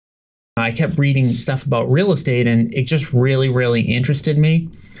I kept reading stuff about real estate, and it just really, really interested me.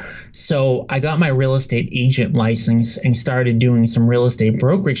 So I got my real estate agent license and started doing some real estate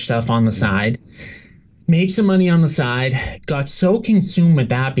brokerage stuff on the side. Made some money on the side, got so consumed with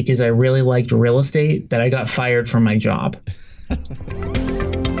that because I really liked real estate that I got fired from my job.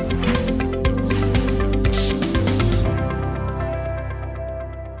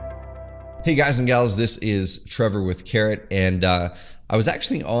 Hey guys and gals, this is Trevor with Carrot, and I was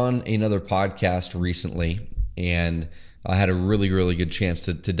actually on another podcast recently, and I had a really, really good chance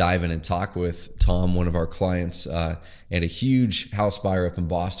to dive in and talk with Tom, one of our clients, and a huge house buyer up in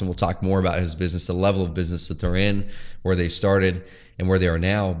Boston. We'll talk more about his business, the level of business that they're in, where they started, and where they are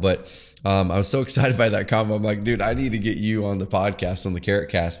now. But I was so excited by that comment. I'm like, dude, I need to get you on the podcast, on the Carrot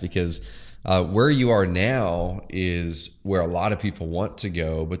Cast, because where you are now is where a lot of people want to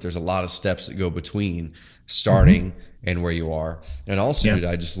go, but there's a lot of steps that go between starting and where you are. And also, dude,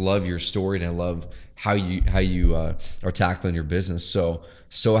 I just love your story, and I love how you are tackling your business.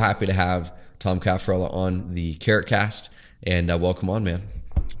 So happy to have Tom Cafarella on the Carrot Cast, and welcome on, man.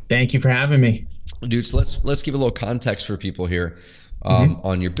 Thank you for having me, dude. So let's give a little context for people here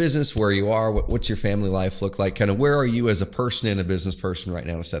on your business, where you are, what's your family life look like, kind of where are you as a person and a business person right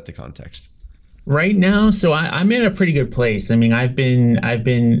now, to set the context. Right now, so I'm in a pretty good place. I mean, I've been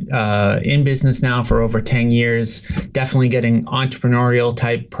in business now for over 10 years, definitely getting entrepreneurial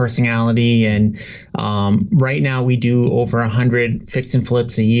type personality. And right now we do over 100 fix and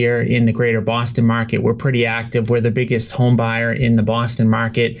flips a year in the greater Boston market. We're pretty active. We're the biggest home buyer in the Boston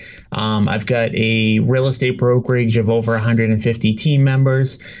market. I've got a real estate brokerage of over 150 team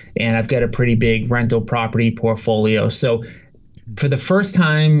members, and I've got a pretty big rental property portfolio. So for the first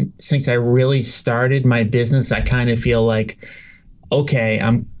time since I really started my business, I kind of feel like, okay,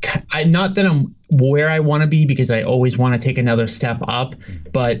 I'm not that I'm where I want to be, because I always want to take another step up,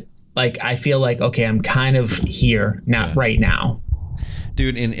 but like I feel like, okay, I'm kind of here now, right now.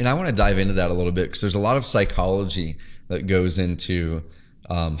 Dude, and I want to dive into that a little bit, because there's a lot of psychology that goes into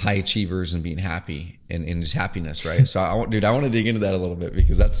high achievers and being happy and just happiness, right? So I want to dig into that a little bit,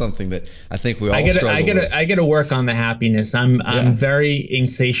 because that's something that I think we all struggle with. I gotta work on the happiness. I'm very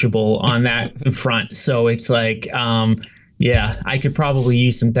insatiable on that front. So it's like, I could probably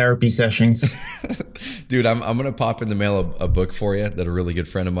use some therapy sessions. Dude, I'm gonna pop in the mail a book for you that a really good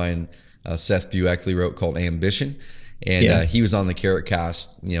friend of mine, Seth Bueckley, wrote, called Ambition. And he was on the Carrot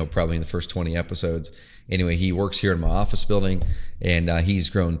Cast, probably in the first 20 episodes. Anyway, he works here in my office building, and he's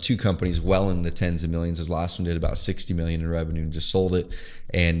grown 2 companies well in the tens of millions. His last one did about 60 million in revenue and just sold it.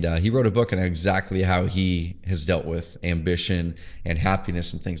 And he wrote a book on exactly how he has dealt with ambition and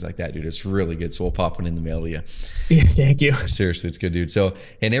happiness and things like that, dude. It's really good. So we'll pop it in the mail to you. Yeah, thank you. Seriously, it's good, dude. So,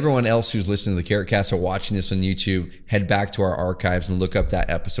 and everyone else who's listening to the Carrot Cast or watching this on YouTube, head back to our archives and look up that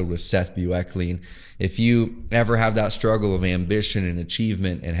episode with Seth Bueckley. And if you ever have that struggle of ambition and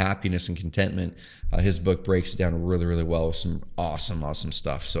achievement and happiness and contentment, his book breaks it down really, really well with some awesome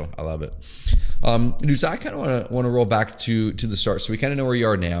stuff. So I love it. Dude, so I kind of want to roll back to the start. So we kind of know where you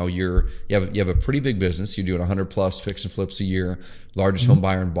are now. You have a pretty big business. You're doing 100 plus fix and flips a year, largest home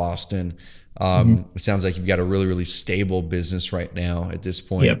buyer in Boston. It sounds like you've got a really, really stable business right now at this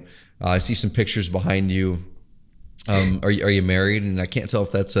point. Yep. I see some pictures behind you. Are you married? And I can't tell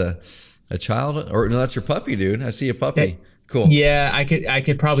if that's a child, or no, that's your puppy, dude. I see a puppy. Cool. Yeah, I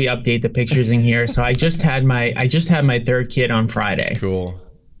could probably update the pictures in here. So I just had my 3rd kid on Friday. Cool.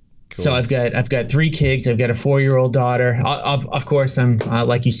 So I've got 3 kids. I've got a 4-year-old daughter. Of course, I'm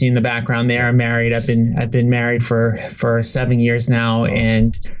like you see in the background there. I'm married. I've been married for 7 years now, awesome.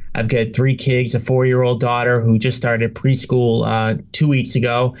 And I've got 3 kids, a 4-year-old daughter who just started preschool 2 weeks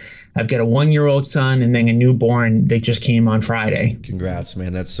ago. I've got a 1-year-old son, and then a newborn that just came on Friday. Congrats,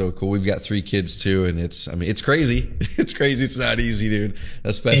 man. That's so cool. We've got 3 kids too, and it's crazy. It's crazy. It's not easy, dude.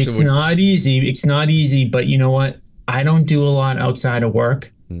 It's not easy, but you know what? I don't do a lot outside of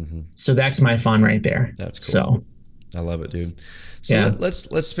work. So that's my fun right there. That's cool. So I love it, dude. So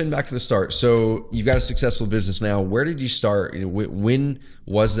let's spin back to the start. So you've got a successful business now. Where did you start? When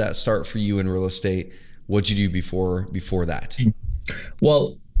was that start for you in real estate? What'd you do before that?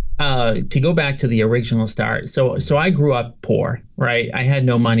 Well, to go back to the original start. So I grew up poor, right? I had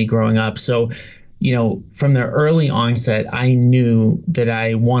no money growing up. So, from the early onset, I knew that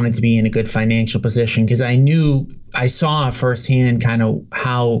I wanted to be in a good financial position, because I saw firsthand kind of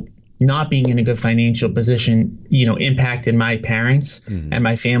how not being in a good financial position, impacted my parents and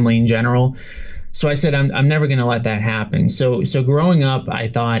my family in general. So I said, I'm never going to let that happen. So growing up, I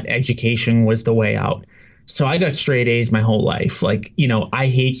thought education was the way out. So I got straight A's my whole life. Like, I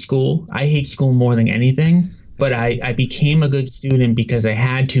hate school. I hate school more than anything. but I became a good student because I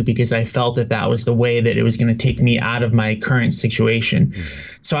had to, because I felt that that was the way that it was going to take me out of my current situation.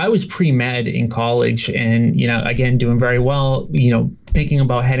 So I was pre-med in college and, again, doing very well, thinking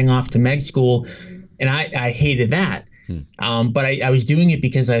about heading off to med school. And I hated that. But I was doing it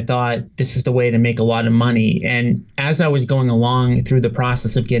because I thought this is the way to make a lot of money. And as I was going along through the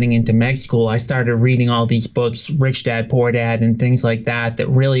process of getting into med school, I started reading all these books, Rich Dad, Poor Dad, and things like that, that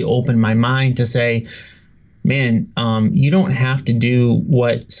really opened my mind to say, man, you don't have to do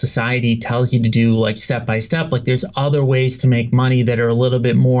what society tells you to do, like step by step. Like there's other ways to make money that are a little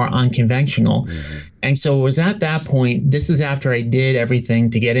bit more unconventional. And so it was at that point, this is after I did everything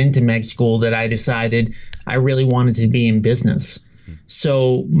to get into med school, that I decided I really wanted to be in business.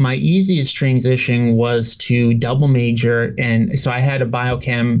 So my easiest transition was to double major. And so I had a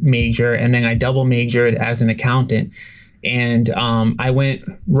biochem major, and then I double majored as an accountant. And I went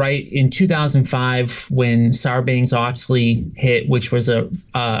right in 2005 when Sarbanes-Oxley hit, which was a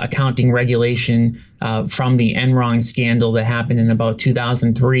accounting regulation from the Enron scandal that happened in about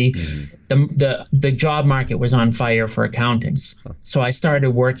 2003. The job market was on fire for accountants. So I started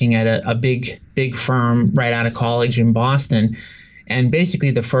working at a big firm right out of college in Boston. And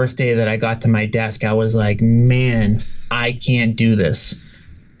basically the first day that I got to my desk, I was like, man, I can't do this.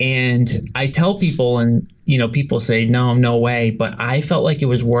 And I tell people, and people say, no way. But I felt like it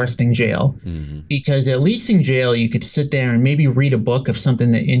was worse than jail, because at least in jail, you could sit there and maybe read a book of something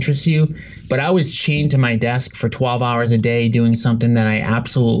that interests you. But I was chained to my desk for 12 hours a day doing something that I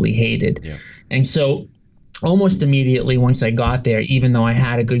absolutely hated. And so almost immediately once I got there, even though I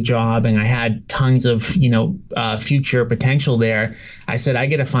had a good job and I had tons of, future potential there, I said, I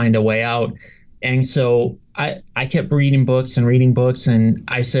got to find a way out. And so I kept reading books, and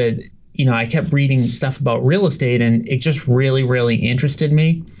I said, I kept reading stuff about real estate, and it just really, really interested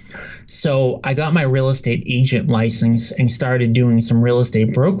me. So I got my real estate agent license and started doing some real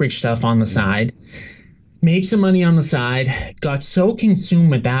estate brokerage stuff on the side, made some money on the side, got so consumed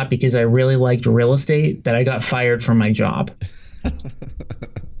with that because I really liked real estate that I got fired from my job.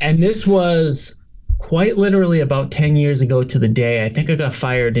 And this was quite literally about 10 years ago to the day. I think I got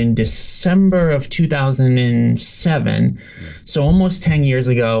fired in December of 2007, so almost 10 years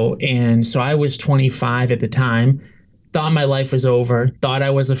ago. And so I was 25 at the time, thought my life was over, thought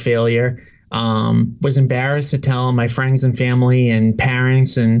I was a failure, was embarrassed to tell my friends and family and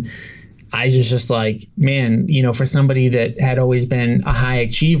parents. And I was just like, man, for somebody that had always been a high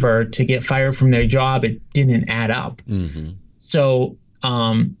achiever, to get fired from their job, it didn't add up. So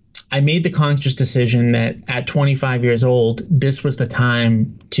I made the conscious decision that at 25 years old, this was the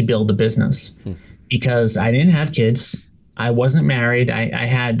time to build a business, because I didn't have kids. I wasn't married. I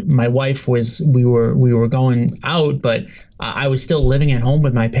had, my wife was, we were going out, but I was still living at home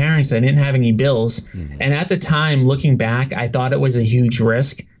with my parents. I didn't have any bills. And at the time, looking back, I thought it was a huge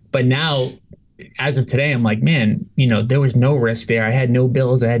risk. But now, as of today, I'm like, man, there was no risk there. I had no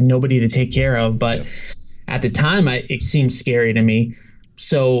bills. I had nobody to take care of. But at the time, it seemed scary to me.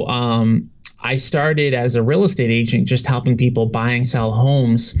 So I started as a real estate agent, just helping people buy and sell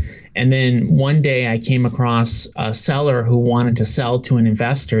homes. And then one day I came across a seller who wanted to sell to an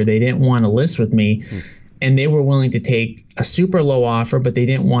investor. They didn't want to list with me, and they were willing to take a super low offer, but they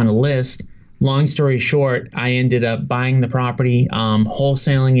didn't want to list. Long story short, I ended up buying the property,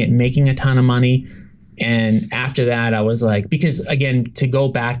 wholesaling it, making a ton of money. And after that, I was like, because again, to go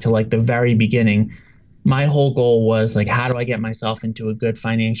back to like the very beginning, my whole goal was like, how do I get myself into a good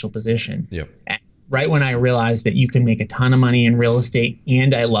financial position? And right when I realized that you can make a ton of money in real estate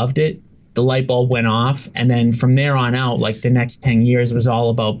and I loved it, the light bulb went off. And then from there on out, like the next 10 years was all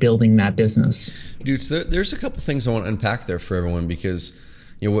about building that business. Dude, so there's a couple things I want to unpack there for everyone, because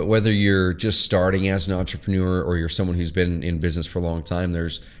whether you're just starting as an entrepreneur or you're someone who's been in business for a long time,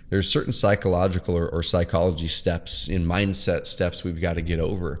 there's certain psychological or psychology steps, in mindset steps we've got to get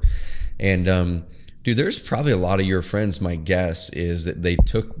over. And dude, there's probably a lot of your friends, my guess is that they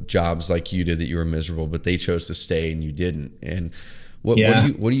took jobs like you did, that you were miserable, but they chose to stay and you didn't. And what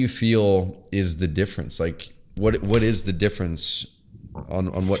do you feel is the difference? Like what is the difference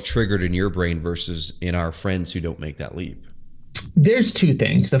on what triggered in your brain versus in our friends who don't make that leap? There's two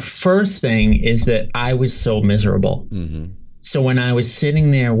things. The first thing is that I was so miserable. So when I was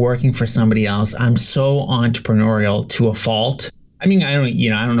sitting there working for somebody else, I'm so entrepreneurial to a fault. I mean, I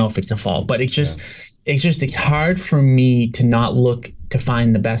don't know if it's a fault, but it's hard for me to not look to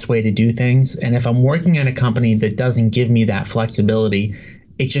find the best way to do things. And if I'm working at a company that doesn't give me that flexibility,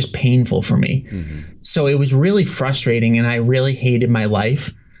 it's just painful for me. So it was really frustrating, and I really hated my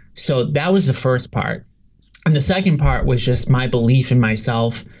life. So that was the first part. And the second part was just my belief in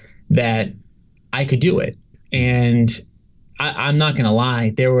myself that I could do it. And I'm not going to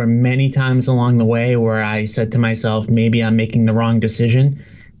lie. There were many times along the way where I said to myself, maybe I'm making the wrong decision.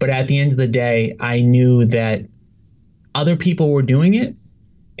 But at the end of the day, I knew that other people were doing it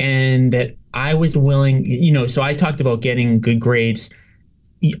and that I was willing, so I talked about getting good grades.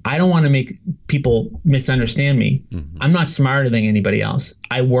 I don't want to make people misunderstand me. I'm not smarter than anybody else.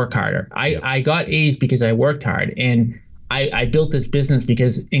 I work harder. I got A's because I worked hard. And I built this business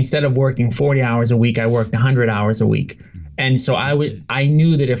because instead of working 40 hours a week, I worked 100 hours a week. And so I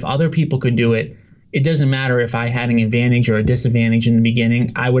knew that if other people could do it, it doesn't matter if I had an advantage or a disadvantage in the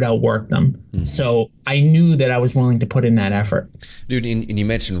beginning, I would outwork them. So I knew that I was willing to put in that effort. Dude, and you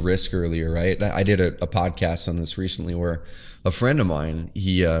mentioned risk earlier, right? I did a podcast on this recently where a friend of mine,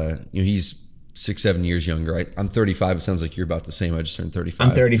 he's 6-7 years younger. I'm 35. It sounds like you're about the same. I just turned 35.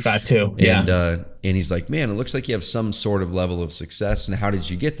 I'm 35 too. Yeah. And he's like, man, it looks like you have some sort of level of success. And how did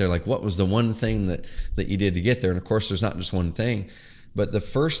you get there? Like, what was the one thing that you did to get there? And of course, there's not just one thing. But the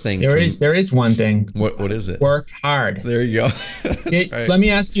first thing there is one thing. What is it? Work hard. There you go. Right. Let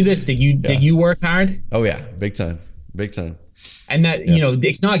me ask you this: Did you work hard? Oh yeah, big time. And that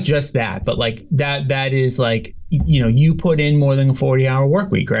it's not just that, but like that is like you put in more than a 40-hour work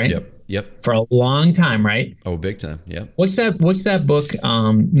week, right? Yep. For a long time, right? Oh, big time. Yeah. What's that book?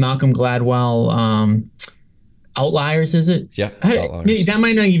 Malcolm Gladwell. Outliers, is it? Yeah. Outliers. That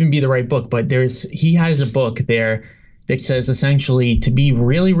might not even be the right book, but he has a book there that says essentially to be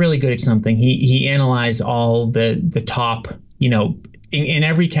really, really good at something, he analyzed all the top, in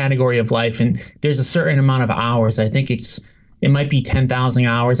every category of life. And there's a certain amount of hours. I think it might be 10,000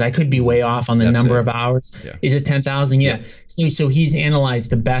 hours. I could be way off on the number of hours. Yeah. Is it 10,000? Yeah. So he's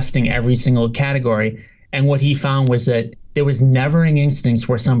analyzed the best in every single category. And what he found was that there was never an instance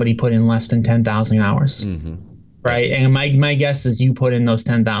where somebody put in less than 10,000 hours. Right. And my guess is you put in those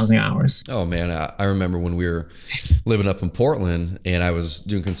 10,000 hours. Oh, man. I remember when we were living up in Portland and I was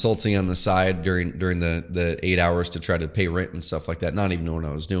doing consulting on the side during the 8 hours to try to pay rent and stuff like that, not even knowing what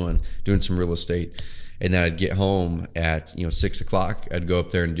I was doing some real estate. And then I'd get home at 6 o'clock. I'd go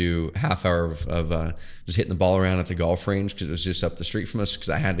up there and do half hour of just hitting the ball around at the golf range because it was just up the street from us because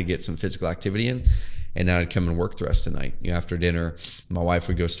I had to get some physical activity in. And then I'd come and work the rest of the night. After dinner, my wife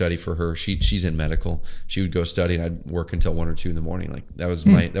would go study for her. She's in medical. She would go study, and I'd work until 1 or 2 in the morning. Like that was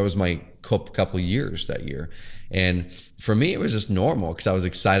my couple of years that year. And for me, it was just normal because I was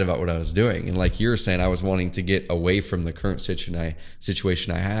excited about what I was doing. And like you were saying, I was wanting to get away from the current situation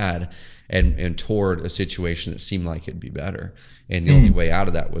I had and toward a situation that seemed like it'd be better. And the only way out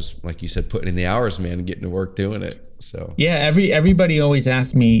of that was, like you said, putting in the hours, man, and getting to work doing it. So yeah, everybody always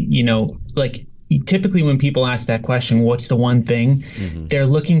asks me, like. Typically when people ask that question, what's the one thing, they're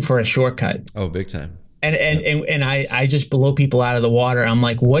looking for a shortcut. Oh, big time. And I just blow people out of the water. I'm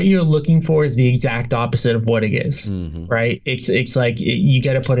like, what you're looking for is the exact opposite of what it is, right? It's like you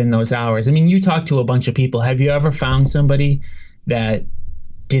got to put in those hours. I mean, you talk to a bunch of people. Have you ever found somebody that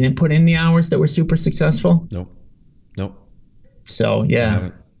didn't put in the hours that were super successul? Nope. So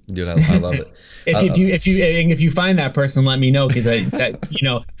yeah. Dude, I love it. If you find that person, let me know because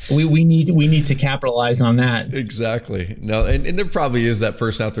we need to capitalize on that. Exactly. No, and there probably is that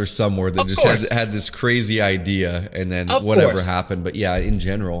person out there somewhere that just had this crazy idea and then whatever happened. But yeah,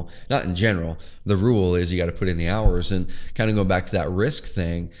 not in general, the rule is you got to put in the hours. And kind of going back to that risk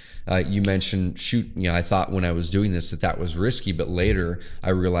thing, you mentioned, I thought when I was doing this that was risky, but later I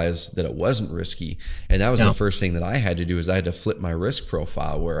realized that it wasn't risky. And that was the first thing that I had to do is I had to flip my risk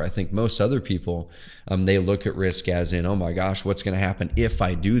profile, where I think most other people, they look at risk as in, oh my gosh, what's going to happen if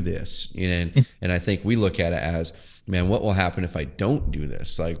I do this? And I think we look at it as, man, what will happen if I don't do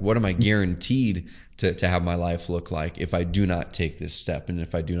this? Like, what am I guaranteed to have my life look like if I do not take this step and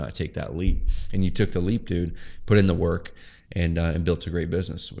if I do not take that leap? And you took the leap, dude, put in the work, and built a great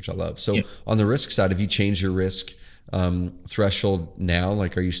business, which I love. So on the risk side, have you changed your risk threshold now?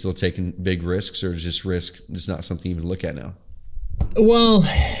 Like, are you still taking big risks, or is just risk just not something you even look at now? Well,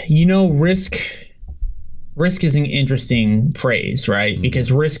 risk is an interesting phrase, right? Because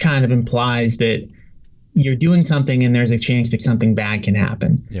risk kind of implies that you're doing something and there's a chance that something bad can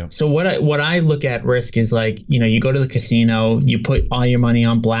happen. Yeah. So what I look at risk is like, you go to the casino, you put all your money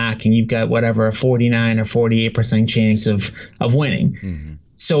on black and you've got whatever, a 49 or 48% chance of winning.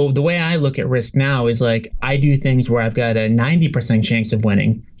 So the way I look at risk now is like, I do things where I've got a 90% chance of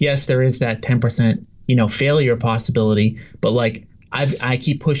winning. Yes, there is that 10%, failure possibility, but like I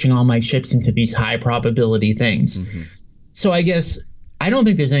keep pushing all my chips into these high probability things. So I guess I don't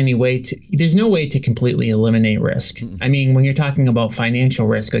think there's no way to completely eliminate risk. I mean, when you're talking about financial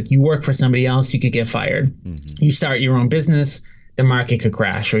risk, like you work for somebody else, you could get fired. You start your own business, the market could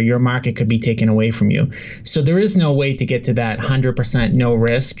crash or your market could be taken away from you. So there is no way to get to that 100% no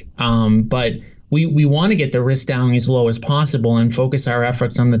risk. But we want to get the risk down as low as possible and focus our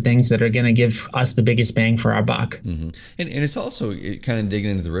efforts on the things that are going to give us the biggest bang for our buck. Mm-hmm. And it's also kind of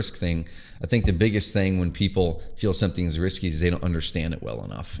digging into the risk thing. I think the biggest thing when people feel something is risky is they don't understand it well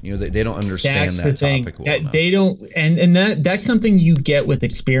enough. They don't understand that topic well enough. They don't, and that's something you get with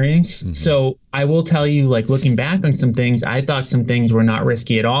experience. Mm-hmm. So I will tell you, like looking back on some things, I thought some things were not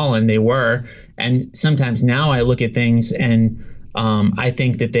risky at all, and they were. And sometimes now I look at things and I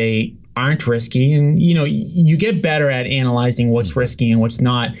think that they aren't risky, and you get better at analyzing what's risky and what's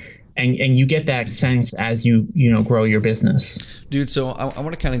not, and you get that sense as you grow your business. Dude, so I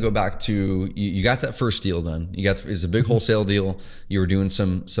want to kind of go back to you got that first deal done. It's a big wholesale deal. You were doing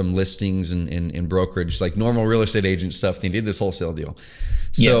some listings and brokerage, like normal real estate agent stuff. Then you did this wholesale deal.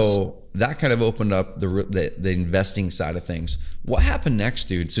 So yes. That kind of opened up the investing side of things. What happened next,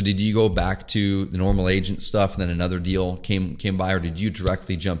 dude? So did you go back to the normal agent stuff and then another deal came by, or did you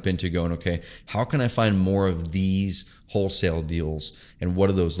directly jump into going, okay, how can I find more of these wholesale deals, and what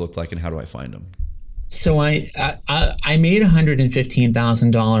do those look like, and how do I find them? So I made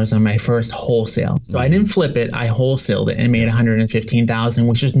 $115,000 on my first wholesale. So I didn't flip it. I wholesaled it and made $115,000,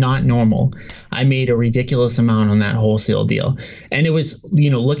 which is not normal. I made a ridiculous amount on that wholesale deal. And it was,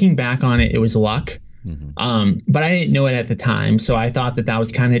 looking back on it, it was luck. Mm-hmm. But I didn't know it at the time. So I thought that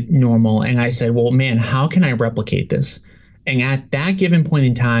was kind of normal. And I said, well, man, how can I replicate this? And at that given point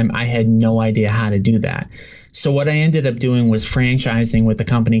in time, I had no idea how to do that. So what I ended up doing was franchising with a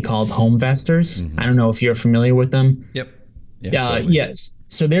company called HomeVestors. Mm-hmm. I don't know if you're familiar with them. Yep. Yeah, totally. Yes.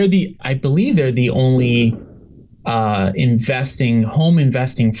 So I believe they're the only home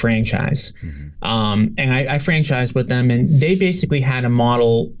investing franchise. Mm-hmm. And I franchised with them, and they basically had a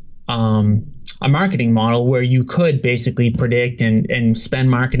model, a marketing model where you could basically predict and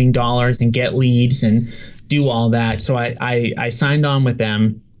spend marketing dollars and get leads and do all that. So I signed on with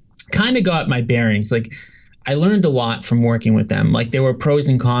them, kind of got my bearings. Like, I learned a lot from working with them. Like, there were pros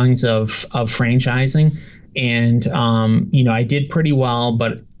and cons of franchising, and I did pretty well.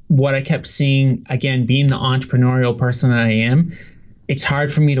 But what I kept seeing, again, being the entrepreneurial person that I am, it's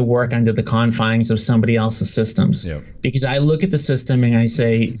hard for me to work under the confines of somebody else's systems. Yep. Because I look at the system and I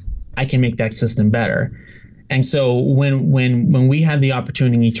say, I can make that system better. And so when we had the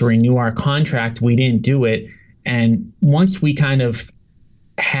opportunity to renew our contract, we didn't do it. And once we kind of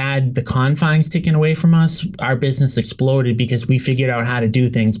had the confines taken away from us, our business exploded because we figured out how to do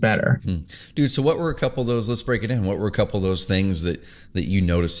things better. Dude, so what were a couple of those, let's break it in. What were a couple of those things that you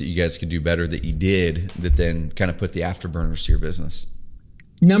noticed that you guys could do better that you did that then kind of put the afterburners to your business?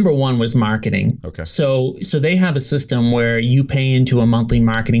 Number one was marketing. Okay. So they have a system where you pay into a monthly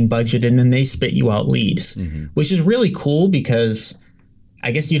marketing budget and then they spit you out leads, which is really cool because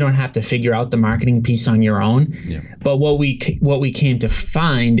I guess you don't have to figure out the marketing piece on your own. Yeah. But what we came to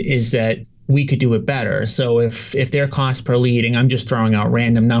find is that we could do it better. So if their cost per lead, and I'm just throwing out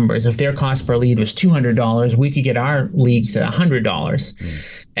random numbers, if their cost per lead was $200, we could get our leads to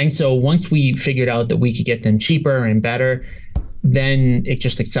 $100. And so once we figured out that we could get them cheaper and better, then it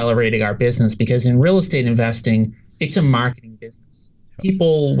just accelerated our business, because in real estate investing, it's a marketing business.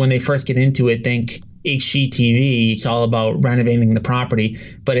 People, when they first get into it, think HGTV, it's all about renovating the property,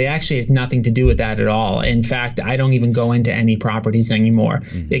 but it actually has nothing to do with that at all. In fact, I don't even go into any properties anymore.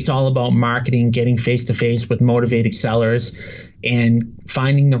 It's all about marketing, getting face-to-face with motivated sellers, and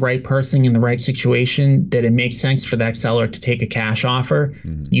finding the right person in the right situation that it makes sense for that seller to take a cash offer.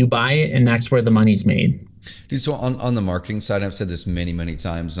 You buy it, and that's where the money's made. Dude, so on the marketing side, I've said this many, many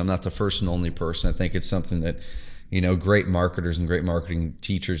times. I'm not the first and only person. I think it's something that, great marketers and great marketing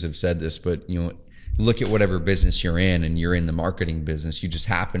teachers have said this, but, look at whatever business you're in, and you're in the marketing business. You just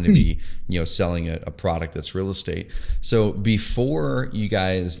happen to be, selling a product that's real estate. So before you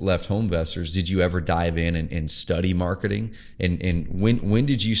guys left HomeVestors, did you ever dive in and study marketing? And when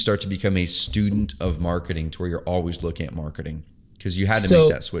did you start to become a student of marketing to where you're always looking at marketing? Because you had to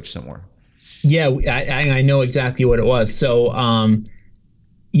make that switch somewhere. Yeah, I know exactly what it was. So,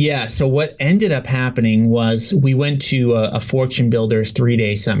 so what ended up happening was we went to a Fortune Builders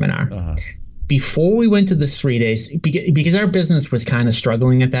 3-day seminar. Before we went to this 3 days, because our business was kind of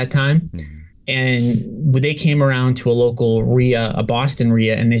struggling at that time, and they came around to a local RIA, a Boston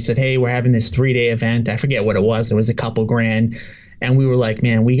RIA, and they said, hey, we're having this 3-day event. I forget what it was. It was a couple grand. And we were like,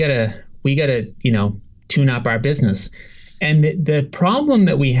 man, we gotta, tune up our business. And the problem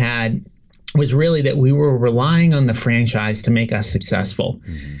that we had was really that we were relying on the franchise to make us successful.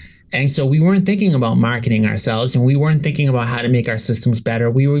 And so we weren't thinking about marketing ourselves, and we weren't thinking about how to make our systems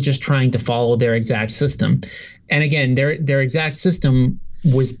better. We were just trying to follow their exact system. And again, their exact system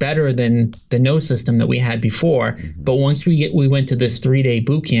was better than the no system that we had before. But once we went to this 3-day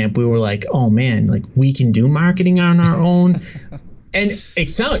boot camp, we were like, oh man, like we can do marketing on our own. And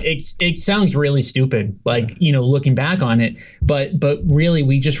it sounds really stupid, like, you know, looking back on it, but really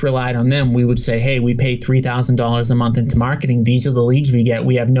we just relied on them. We would say, hey, we pay $3,000 a month into marketing. These are the leads we get.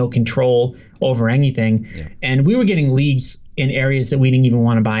 We have no control over anything. Yeah. And we were getting leads in areas that we didn't even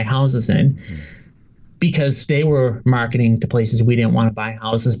want to buy houses in. Because they were marketing to places we didn't want to buy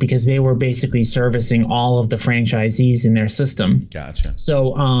houses, because they were basically servicing all of the franchisees in their system. Gotcha.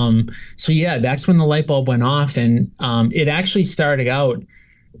 So yeah, that's when the light bulb went off, and it actually started out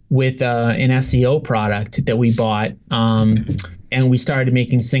with an SEO product that we bought, and we started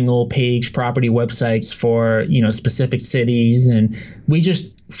making single page property websites for, you know, specific cities, and we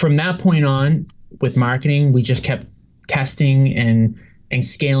just, from that point on with marketing, we just kept testing and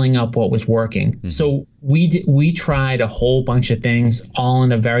scaling up what was working. So we tried a whole bunch of things all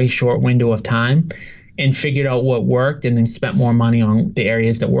in a very short window of time, and figured out what worked, and then spent more money on the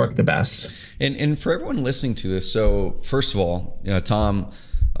areas that worked the best. And for everyone listening to this, so first of all, you know, Tom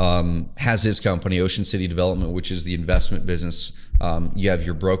has his company, Ocean City Development, which is the investment business. You have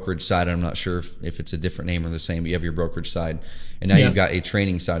your brokerage side. I'm not sure if it's a different name or the same, but you have your brokerage side. And now you've got a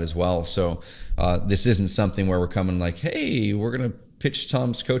training side as well. So this isn't something where we're coming like, hey, we're going to pitch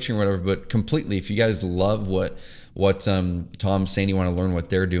Tom's coaching or whatever, but completely, if you guys love what Tom's saying, you want to learn what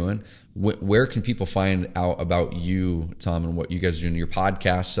they're doing, where can people find out about you, Tom, and what you guys are doing, your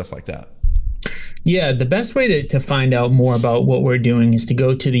podcast, stuff like that? Yeah, the best way to find out more about what we're doing is to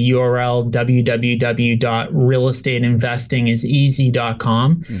go to the URL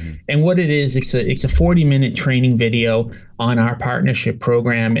www.realestateinvestingiseasy.com. And what it is, it's a 40-minute training video on our partnership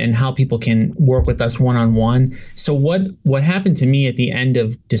program and how people can work with us one-on-one. So what happened to me at the end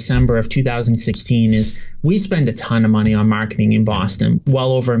of December of 2016 is we spend a ton of money on marketing in Boston,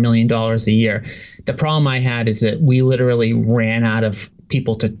 well over $1 million a year. The problem I had is that we literally ran out of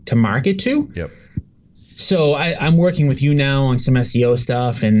people to market to. Yep. So I'm working with you now on some SEO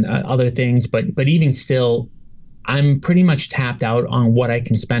stuff and other things, but even still, I'm pretty much tapped out on what I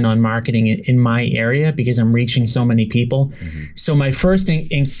can spend on marketing in my area because I'm reaching so many people. So my first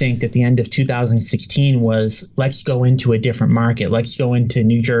instinct at the end of 2016 was, let's go into a different market. Let's go into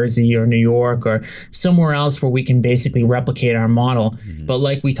New Jersey or New York or somewhere else where we can basically replicate our model. But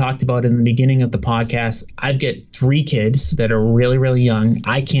like we talked about in the beginning of the podcast, I've got 3 kids that are really, really young.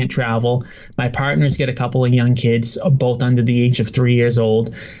 I can't travel. My partner's got a couple of young kids, both under the age of 3 years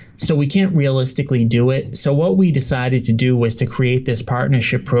old. So we can't realistically do it. So what we decided to do was to create this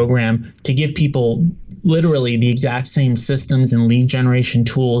partnership program to give people literally the exact same systems and lead generation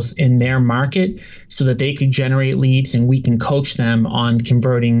tools in their market so that they could generate leads, and we can coach them on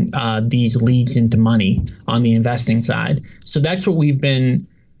converting these leads into money on the investing side. So that's what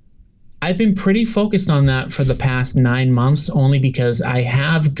I've been pretty focused on that for the past 9 months, only because I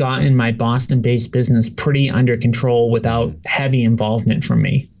have gotten my Boston-based business pretty under control without heavy involvement from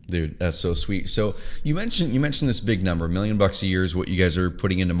me. Dude, that's so sweet. So you mentioned this big number, $1 million a year is what you guys are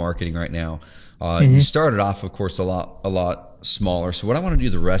putting into marketing right now. You started off, of course, a lot smaller. So what I want to do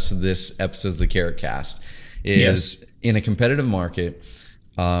the rest of this episode of the Carrot Cast is in a competitive market.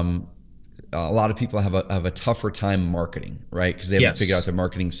 A lot of people have a tougher time marketing, right? Because they haven't figured out their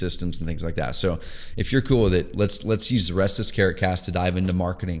marketing systems and things like that. So if you're cool with it, let's use the rest of this Carrot Cast to dive into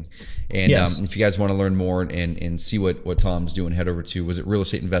marketing. And if you guys want to learn more and see what Tom's doing, head over to, was it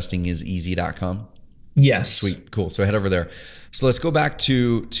realestateinvestingiseasy.com? Yes. Sweet. Cool. So head over there. So let's go back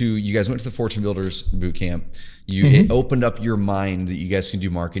to you guys went to the Fortune Builders Bootcamp. It opened up your mind that you guys can do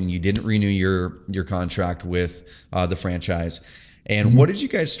marketing. You didn't renew your contract with the franchise. And what did you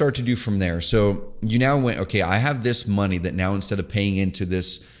guys start to do from there? So you now went, okay, I have this money that now instead of paying into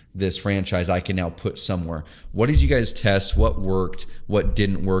this franchise, I can now put somewhere. What did you guys test? What worked? What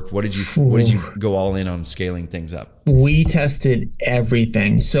didn't work? What did you go all in on scaling things up? We tested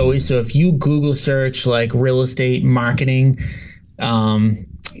everything. So if you Google search like real estate marketing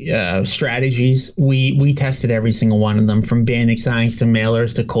strategies, we tested every single one of them, from banding signs to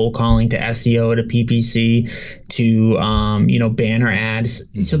mailers to cold calling to SEO to PPC to banner ads.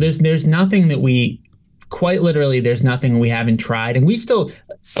 So there's nothing that there's nothing we haven't tried, and we still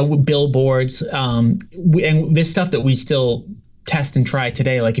billboards and there's stuff that we still test and try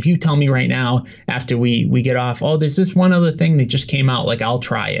today. Like if you tell me right now after we get off, oh, there's this one other thing that just came out, like I'll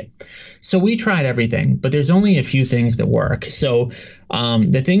try it. So we tried everything, but there's only a few things that work. So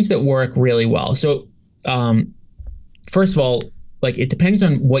the things that work really well. So first of all, like it depends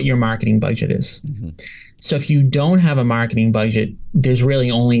on what your marketing budget is. So if you don't have a marketing budget, there's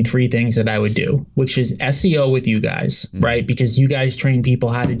really only 3 things that I would do, which is SEO with you guys, right? Because you guys train people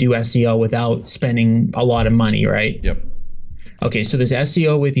how to do SEO without spending a lot of money, right? Yep. Okay, so there's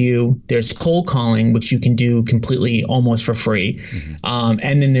SEO with you. There's cold calling, which you can do completely almost for free.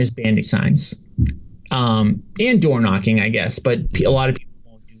 And then there's bandit signs and door knocking, I guess. But a lot of people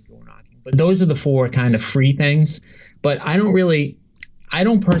won't do door knocking. But those are the 4 kind of free things. But I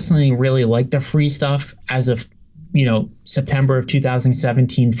don't personally really like the free stuff as of, September of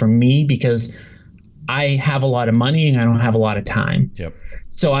 2017 for me, because I have a lot of money and I don't have a lot of time. Yep.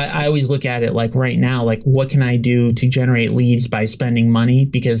 So I always look at it like right now, like what can I do to generate leads by spending money?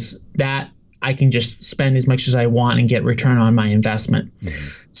 Because that I can just spend as much as I want and get return on my investment.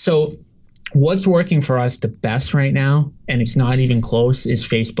 So what's working for us the best right now, and it's not even close, is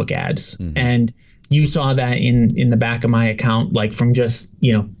Facebook ads. And you saw that in the back of my account, like from just,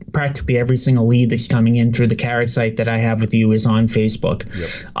 practically every single lead that's coming in through the Carrot site that I have with you is on Facebook.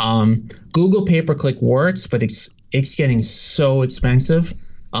 Google pay-per-click works, but it's getting so expensive.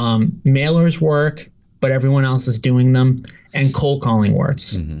 Mailers work, but everyone else is doing them, and cold calling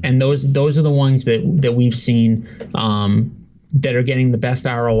works. And those are the ones that we've seen that are getting the best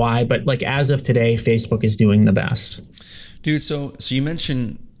ROI. But like as of today, Facebook is doing the best. Dude, so you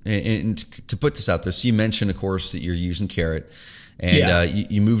mentioned, and to put this out there, so you mentioned, of course, that you're using Carrot,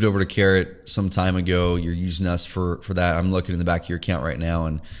 and you moved over to Carrot some time ago. You're using us for that. I'm looking in the back of your account right now,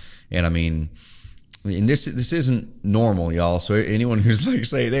 and I mean, this isn't normal, y'all. So anyone who's like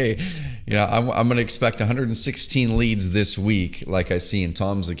saying, hey, I'm going to expect 116 leads this week, like I see in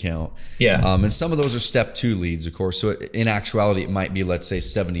Tom's account. And some of those are step 2 leads, of course. So in actuality, it might be, let's say,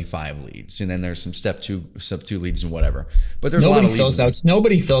 75 leads, and then there's some step two leads and whatever. But there's nobody a lot of leads.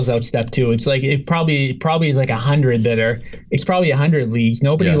 Nobody fills out step 2. It's like it probably is like 100 that are. It's probably 100 leads.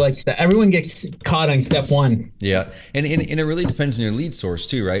 Nobody likes that. Everyone gets caught on step 1. Yeah, and it really depends on your lead source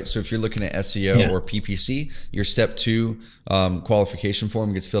too, right? So if you're looking at SEO or PPC, your step 2 qualification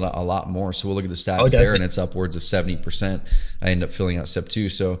form gets filled out a lot more. So we'll look at the stats there, and it's upwards of 70%. I end up filling out step 2.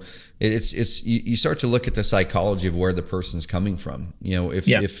 So it's you start to look at the psychology of where the person's coming from.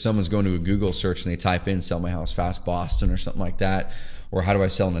 If someone's going to a Google search and they type in "sell my house fast Boston" or something like that, or how do I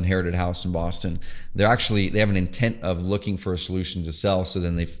sell an inherited house in Boston, they have an intent of looking for a solution to sell. So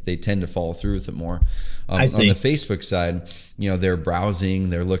then they tend to follow through with it more. I see. On the Facebook side, they're browsing,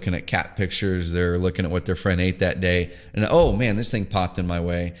 they're looking at cat pictures, they're looking at what their friend ate that day, and oh man, this thing popped in my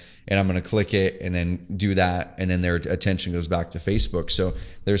way, and I'm going to click it and then do that, and then their attention goes back to Facebook. So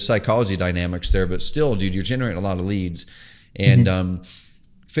there's psychology dynamics there, but still, dude, you're generating a lot of leads, and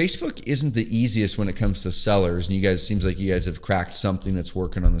Facebook isn't the easiest when it comes to sellers, and seems like you guys have cracked something that's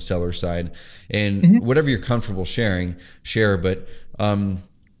working on the seller side, and whatever you're comfortable sharing, share. But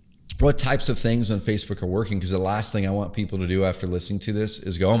what types of things on Facebook are working? Because the last thing I want people to do after listening to this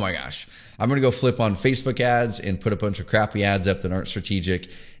is go, oh my gosh, I'm going to go flip on Facebook ads and put a bunch of crappy ads up that aren't strategic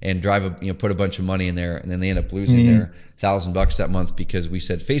and put a bunch of money in there, and then they end up losing their $1,000 that month because we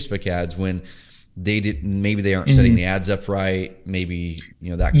said Facebook ads when maybe they aren't setting the ads up right. Maybe,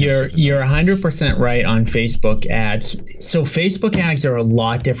 that kind of stuff. You're 100% right on Facebook ads. So Facebook ads are a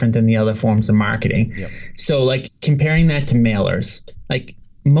lot different than the other forms of marketing. So like comparing that to mailers, like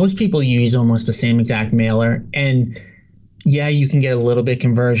most people use almost the same exact mailer, and you can get a little bit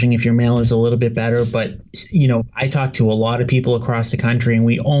conversion if your mailer is a little bit better. But, I talk to a lot of people across the country, and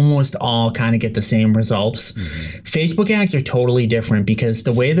we almost all kind of get the same results. Facebook ads are totally different because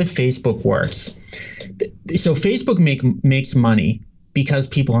the way that Facebook works, so Facebook makes money because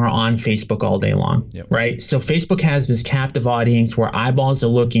people are on Facebook all day long, right? So Facebook has this captive audience where eyeballs are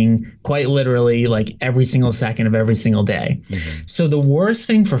looking quite literally like every single second of every single day. So the worst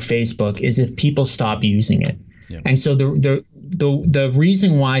thing for Facebook is if people stop using it. And so the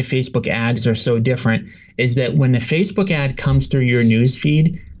reason why Facebook ads are so different is that when the Facebook ad comes through your news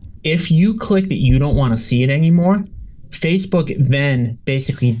feed, if you click that you don't want to see it anymore, Facebook then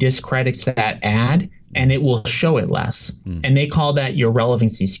basically discredits that ad and it will show it less. And they call that your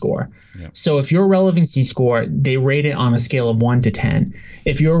relevancy score. So if your relevancy score, they rate it on a scale of 1 to 10.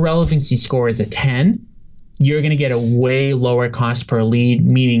 If your relevancy score is a 10, you're going to get a way lower cost per lead,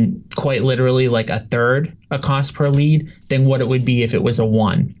 meaning quite literally like a third a cost per lead than what it would be if it was a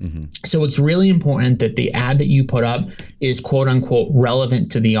 1. So it's really important that the ad that you put up is quote unquote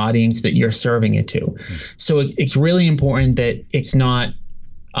relevant to the audience that you're serving it to. So it's really important that it's not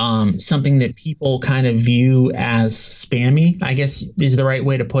something that people kind of view as spammy, I guess is the right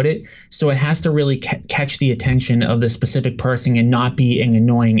way to put it. So it has to really catch the attention of the specific person and not be an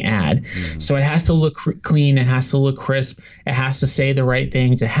annoying ad. So it has to look clean. It has to look crisp. It has to say the right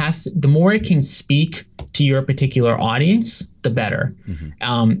things. It has to, the more it can speak to your particular audience, the better.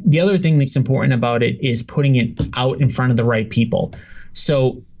 The other thing that's important about it is putting it out in front of the right people.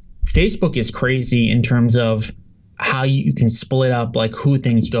 So Facebook is crazy in terms of how you can split up like who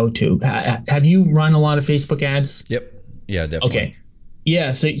things go to. Have you run a lot of Facebook ads? Yep. Yeah, definitely. Okay.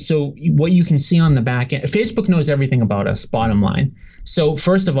 Yeah. So what you can see on the back end, Facebook knows everything about us, bottom line. So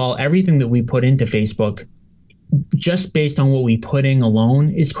first of all, everything that we put into Facebook, just based on what we put in alone,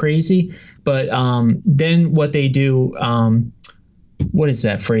 is crazy. But then what they do, what is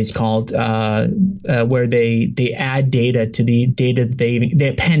that phrase called? Where they add data to the data that they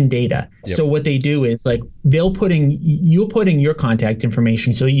append data. Yep. So what they do is like you'll put in your contact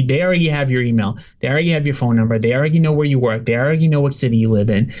information. So they already have your email, they already have your phone number, they already know where you work, they already know what city you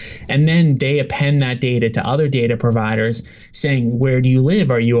live in, and then they append that data to other data providers saying, where do you live?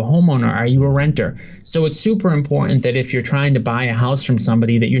 Are you a homeowner? Are you a renter? So it's super important that if you're trying to buy a house from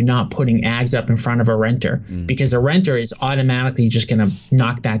somebody, that you're not putting ads up in front of a renter, because a renter is automatically just going to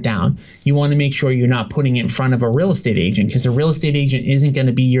knock that down. You want to make sure you're not putting it in front of a real estate agent, because a real estate agent isn't going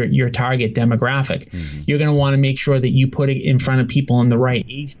to be your target demographic. You're going to want to make sure that you put it in front of people in the right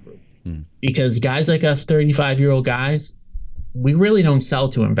age group, because guys like us, 35-year-old guys, we really don't sell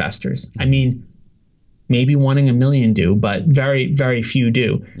to investors. I mean, maybe 1 in a million do, but very, very few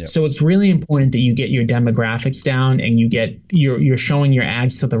do. Yep. So it's really important that you get your demographics down and you're showing your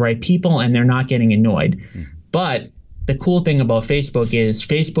ads to the right people and they're not getting annoyed. But the cool thing about Facebook is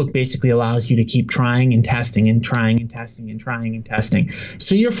Facebook basically allows you to keep trying and testing and trying and testing and trying and testing.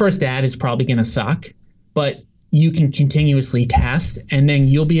 So your first ad is probably going to suck, but you can continuously test, and then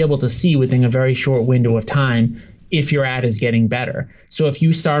you'll be able to see within a very short window of time if your ad is getting better. So if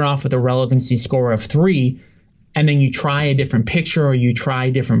you start off with a relevancy score of 3, and then you try a different picture or you try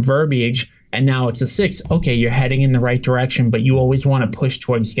different verbiage, and now it's a 6, okay, you're heading in the right direction, but you always want to push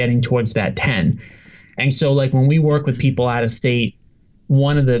towards getting towards that 10. And so like when we work with people out of state,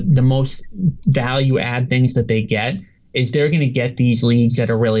 one of the most value add things that they get is they're going to get these leads at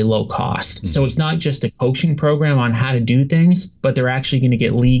a really low cost. So it's not just a coaching program on how to do things, but they're actually going to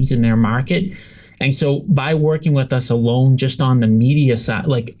get leads in their market. And so by working with us alone, just on the media side,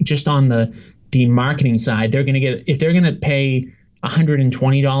 like just on the marketing side, they're going to get, if they're going to pay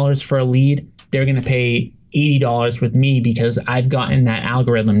 $120 for a lead, they're going to pay $80 with me because I've gotten that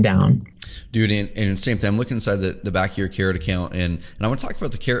algorithm down. Dude, and same thing. I'm looking inside the back of your Carrot account, and I want to talk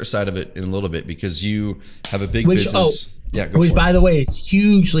about the Carrot side of it in a little bit, because you have a big business. Which, by the way, is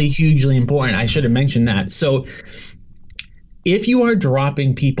hugely, hugely important. I should have mentioned that. So if you are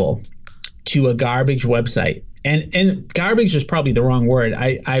dropping people to a garbage website, and garbage is probably the wrong word.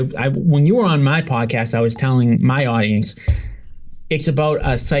 I when you were on my podcast, I was telling my audience, it's about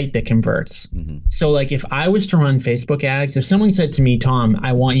a site that converts. So like if I was to run Facebook ads, if someone said to me, Tom,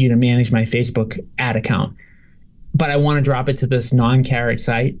 I want you to manage my Facebook ad account, but I want to drop it to this non-Carrot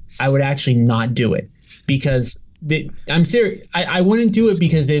site, I would actually not do it, because I'm serious. I wouldn't do it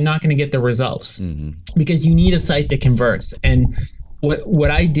because they're not going to get the results, because you need a site that converts. And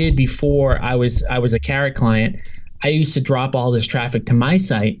what I did before I was a Carrot client, I used to drop all this traffic to my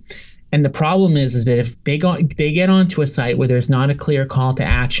site. And the problem is that if they get onto a site where there's not a clear call to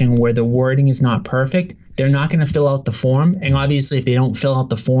action, where the wording is not perfect, they're not going to fill out the form. And obviously, if they don't fill out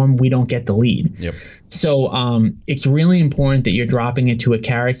the form, we don't get the lead. Yep. So it's really important that you're dropping it to a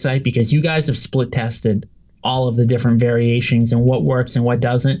Carrot site, because you guys have split tested all of the different variations and what works and what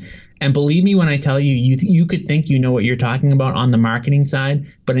doesn't. And believe me when I tell you, you could think you know what you're talking about on the marketing side,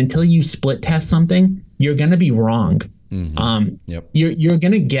 but until you split test something, you're going to be wrong. You're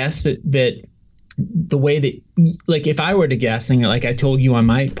going to guess that the way that, like if I were to guess, and like I told you on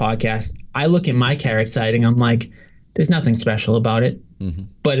my podcast, I look at my Carrot site and I'm like, there's nothing special about it.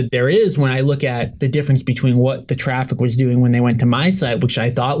 But there is when I look at the difference between what the traffic was doing when they went to my site, which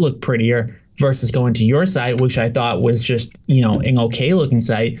I thought looked prettier, versus going to your site, which I thought was just, an okay looking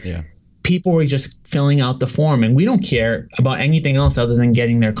site. Yeah. People were just filling out the form, and we don't care about anything else other than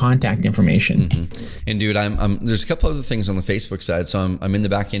getting their contact information. And dude, there's a couple other things on the Facebook side. So I'm in the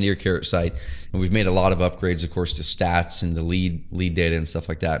back end of your Carrot site, and we've made a lot of upgrades, of course, to stats and to lead data and stuff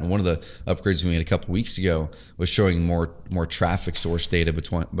like that. And one of the upgrades we made a couple weeks ago was showing more traffic source data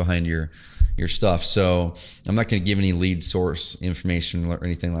behind your stuff. So I'm not going to give any lead source information or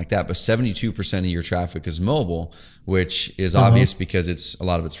anything like that, but 72% of your traffic is mobile, which is obvious because a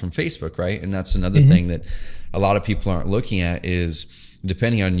lot of it's from Facebook, right? And that's another thing that a lot of people aren't looking at is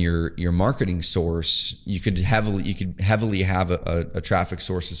depending on your marketing source, you could heavily have a traffic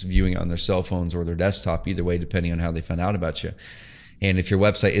source that's viewing it on their cell phones or their desktop, either way, depending on how they found out about you. And if your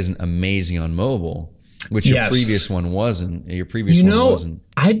website isn't amazing on mobile, which your previous one wasn't,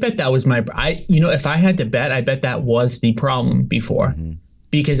 I bet that was if I had to bet, I bet that was the problem before,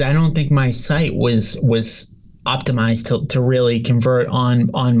 because I don't think my site was optimized to really convert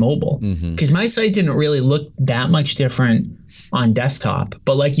on mobile, because my site didn't really look that much different on desktop.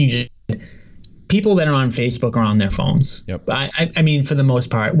 But like you just said, people that are on Facebook are on their phones. Yep. I mean, for the most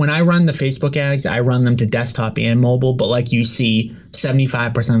part, when I run the Facebook ads, I run them to desktop and mobile. But like you see,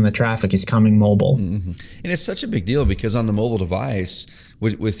 75% of the traffic is coming mobile. And it's such a big deal because on the mobile device,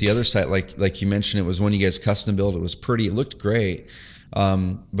 with the other site, like you mentioned, it was one you guys custom built. It was pretty. It looked great.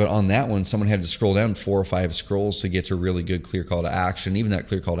 But on that one, someone had to scroll down 4 or 5 scrolls to get to a really good clear call to action. Even that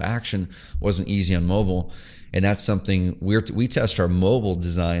clear call to action wasn't easy on mobile. And that's something we test our mobile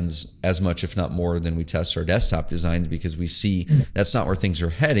designs as much, if not more, than we test our desktop designs, because we see that's not where things are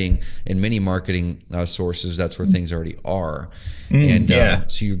heading. In many marketing sources, that's where things already are.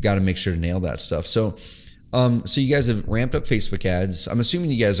 So you've got to make sure to nail that stuff. So you guys have ramped up Facebook ads. I'm assuming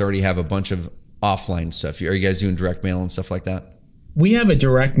you guys already have a bunch of offline stuff. Are you guys doing direct mail and stuff like that? We have a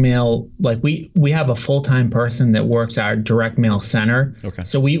direct mail, like we have a full-time person that works our direct mail center. Okay.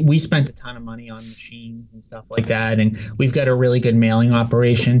 So we spent a ton of money on machines and stuff like that, and we've got a really good mailing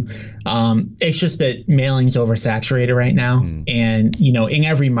operation. It's just that mailing's oversaturated right now, and in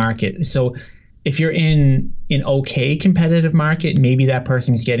every market. So if you're in an okay competitive market, maybe that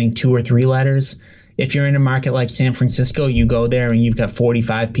person's getting 2 or 3 letters. If you're in a market like San Francisco, you go there and you've got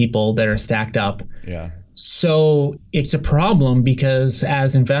 45 people that are stacked up. Yeah. So it's a problem because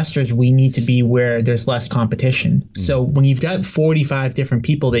as investors, we need to be where there's less competition. So when you've got 45 different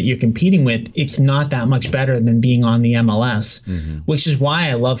people that you're competing with, it's not that much better than being on the MLS, which is why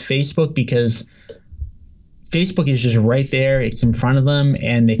I love Facebook, because Facebook is just right there. It's in front of them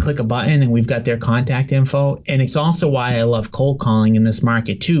and they click a button and we've got their contact info. And it's also why I love cold calling in this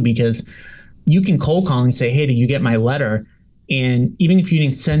market too, because you can cold call and say, hey, did you get my letter? And even if you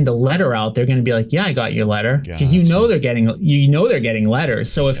didn't send a letter out, they're going to be like, yeah, I got your letter, because they're getting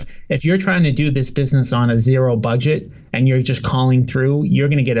letters. So if you're trying to do this business on a zero budget and you're just calling through, you're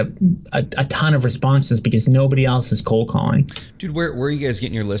going to get a ton of responses because nobody else is cold calling. Dude, where are you guys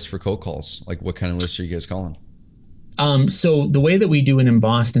getting your list for cold calls? Like what kind of lists are you guys calling? So the way that we do it in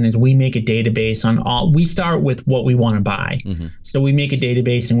Boston is we make a database on we start with what we want to buy. So we make a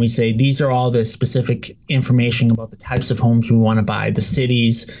database and we say, these are all the specific information about the types of homes we want to buy, the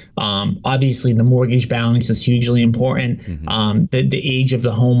cities. Obviously the mortgage balance is hugely important. The age of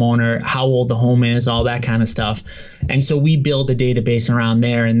the homeowner, how old the home is, all that kind of stuff. And so we build a database around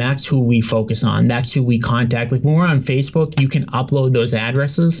there, and that's who we focus on. That's who we contact. Like when we're on Facebook, you can upload those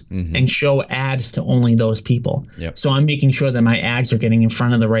addresses and show ads to only those people. So I'm making sure that my ads are getting in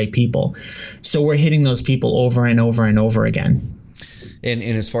front of the right people. So we're hitting those people over and over and over again. And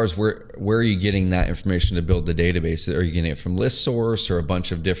as far as where are you getting that information to build the database? Are you getting it from ListSource or a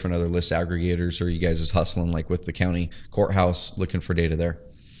bunch of different other list aggregators? Or are you guys just hustling like with the county courthouse looking for data there?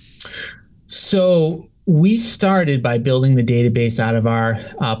 So we started by building the database out of our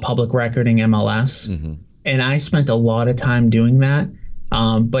public recording MLS. And I spent a lot of time doing that.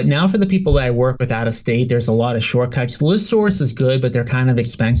 But now for the people that I work with out of state, there's a lot of shortcuts. ListSource is good, but they're kind of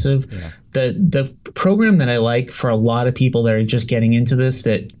expensive. The program that I like for a lot of people that are just getting into this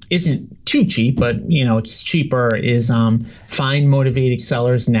that isn't too cheap, but it's cheaper, is Find Motivated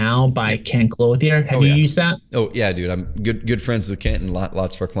Sellers Now by Kent Clothier. Have you used that? Oh yeah, dude. I'm good friends with Kent, and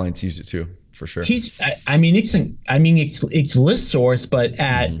lots of our clients use it too, for sure. It's ListSource, but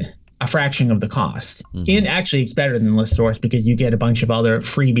at a fraction of the cost. And actually it's better than ListSource because you get a bunch of other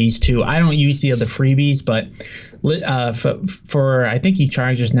freebies too. I don't use the other freebies, but for I think he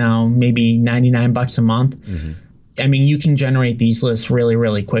charges now maybe $99 a month. I mean, you can generate these lists really,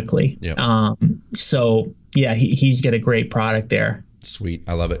 really quickly. So yeah, he's got a great product there. Sweet.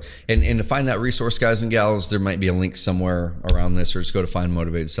 I love it. And to find that resource, guys and gals, there might be a link somewhere around this, or just go to Find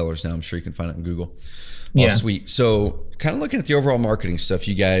Motivated Sellers Now. I'm sure you can find it in Google. Well, sweet. So kind of looking at the overall marketing stuff,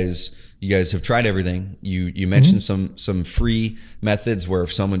 you guys have tried everything. You mentioned some free methods where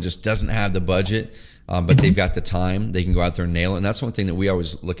if someone just doesn't have the budget, but they've got the time. They can go out there and nail it. And that's one thing that we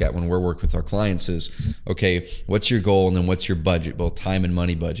always look at when we're working with our clients is, okay, what's your goal? And then what's your budget, both time and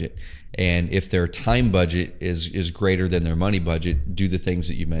money budget? And if their time budget is greater than their money budget, do the things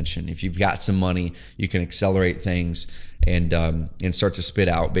that you mentioned. If you've got some money, you can accelerate things and start to spit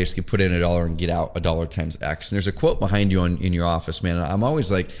out, basically put in $1 and get out $1 times X. And there's a quote behind you in your office, man. I'm always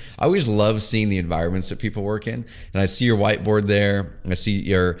like, I always love seeing the environments that people work in. And I see your whiteboard there. I see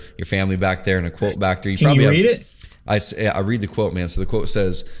your family back there and a quote back there. Can you read it? I read the quote, man. So the quote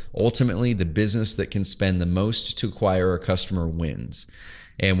says, ultimately, the business that can spend the most to acquire a customer wins.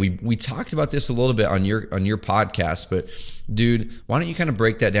 And we talked about this a little bit on your podcast, but dude, why don't you kind of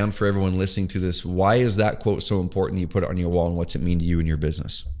break that down for everyone listening to this? Why is that quote so important that you put it on your wall, and what's it mean to you and your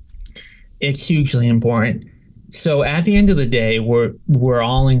business? It's hugely important. So at the end of the day, we're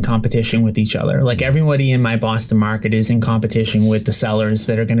all in competition with each other. Like everybody in my Boston market is in competition with the sellers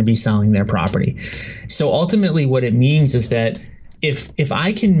that are going to be selling their property. So ultimately what it means is that if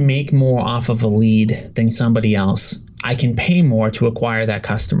I can make more off of a lead than somebody else, I can pay more to acquire that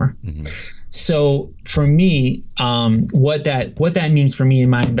customer. Mm-hmm. So for me, what that means for me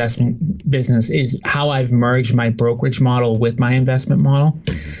in my investment business is how I've merged my brokerage model with my investment model.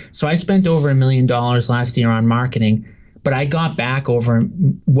 So I spent over $1 million last year on marketing, but I got back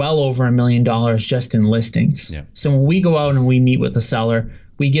well over $1 million just in listings. Yeah. So when we go out and we meet with the seller,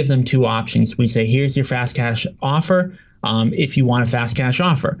 we give them two options. We say, here's your fast cash offer. If you want a fast cash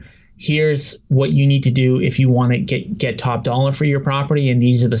offer, here's what you need to do if you want to get top dollar for your property, and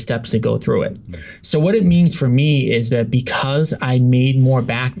these are the steps to go through it. So what it means for me is that because I made more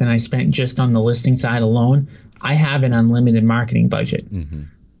back than I spent just on the listing side alone, I have an unlimited marketing budget. Mm-hmm.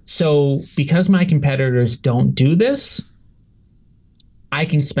 So because my competitors don't do this, I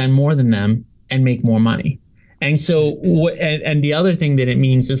can spend more than them and make more money. And so, and the other thing that it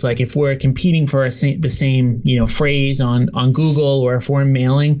means is, like, if we're competing for the same, phrase on Google, or if we're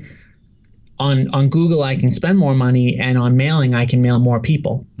mailing on Google, I can spend more money, and on mailing, I can mail more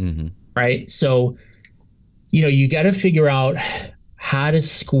people. Mm-hmm. Right. So, you got to figure out how to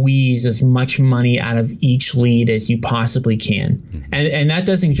squeeze as much money out of each lead as you possibly can. Mm-hmm. And that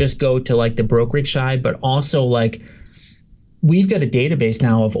doesn't just go to like the brokerage side, but also like, we've got a database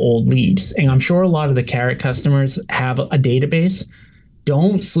now of old leads, and I'm sure a lot of the Carrot customers have a database.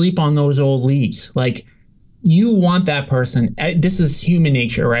 Don't sleep on those old leads. Like, you want that person. This is human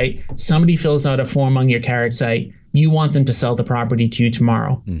nature, right? Somebody fills out a form on your Carrot site. You want them to sell the property to you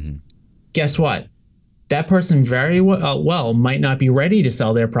tomorrow. Mm-hmm. Guess what? That person very well might not be ready to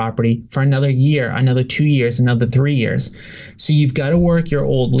sell their property for another year, another 2 years, another 3 years. So you've got to work your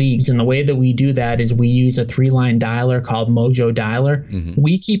old leads. And the way that we do that is we use a 3-line dialer called Mojo Dialer. Mm-hmm.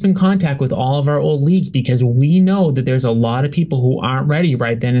 We keep in contact with all of our old leads because we know that there's a lot of people who aren't ready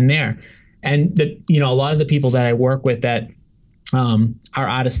right then and there. And a lot of the people that I work with that are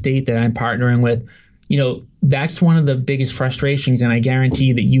out of state that I'm partnering with, that's one of the biggest frustrations. And I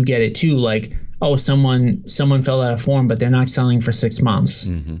guarantee that you get it too. Like, oh, someone filled out a form, but they're not selling for 6 months.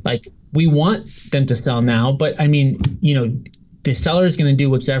 Mm-hmm. Like, we want them to sell now, but I mean, the seller is going to do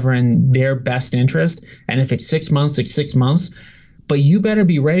whatever in their best interest. And if it's 6 months, it's 6 months. But you better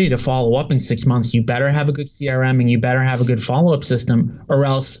be ready to follow up in 6 months. You better have a good CRM, and you better have a good follow-up system, or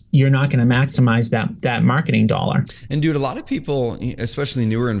else you're not going to maximize that marketing dollar. And dude, a lot of people, especially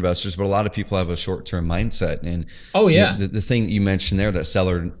newer investors, but a lot of people have a short-term mindset. And the thing that you mentioned there, that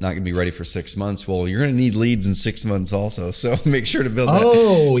seller not going to be ready for 6 months. Well, you're going to need leads in 6 months also. So make sure to build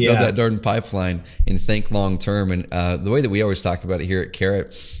that darn pipeline and think long-term. And the way that we always talk about it here at Carrot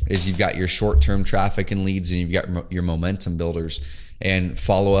is you've got your short-term traffic and leads, and you've got your momentum builders. And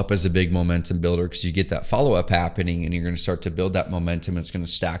follow up is a big momentum builder, because you get that follow up happening, and you're going to start to build that momentum. It's going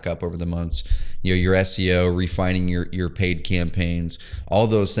to stack up over the months. Your SEO, refining your paid campaigns, all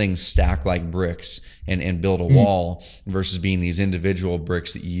those things stack like bricks and build a wall, versus being these individual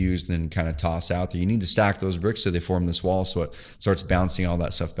bricks that you use and then kind of toss out there. You need to stack those bricks so they form this wall, so it starts bouncing all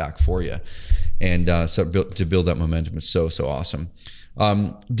that stuff back for you. And so to build that momentum is so awesome.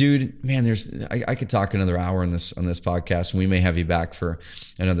 Dude, man, I could talk another hour on this podcast, and we may have you back for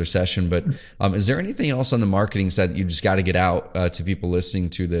another session, but is there anything else on the marketing side that you just got to get out to people listening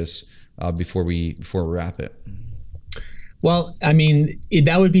to this before we wrap it? Well, I mean,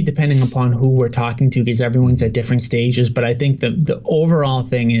 that would be depending upon who we're talking to, because everyone's at different stages. But I think the overall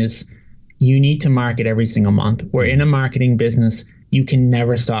thing is you need to market every single month. We're in a marketing business. You can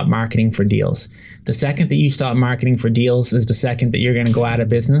never stop marketing for deals. The second that you stop marketing for deals is the second that you're going to go out of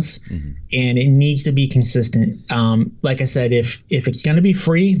business. Mm-hmm. And it needs to be consistent. Like I said, if it's going to be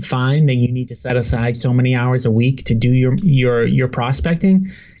free, fine, then you need to set aside so many hours a week to do your prospecting.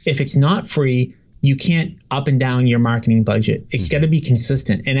 If it's not free, you can't up and down your marketing budget. It's got to be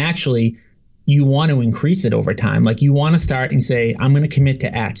consistent. And actually, you want to increase it over time. Like you want to start and say, I'm going to commit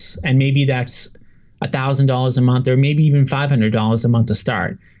to X. And maybe that's $1,000 a month, or maybe even $500 a month to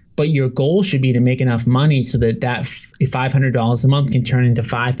start. But your goal should be to make enough money so that $500 a month can turn into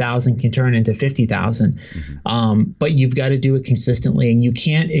 $5,000, can turn into $50,000. But you've got to do it consistently, and you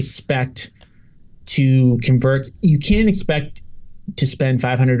can't expect to convert. You can't expect to spend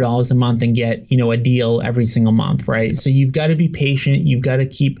 $500 a month and get, a deal every single month, right? So you've got to be patient. You've got to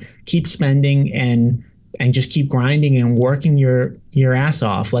keep spending and just keep grinding and working your ass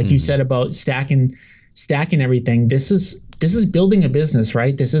off. Like you said about stacking everything. This is building a business,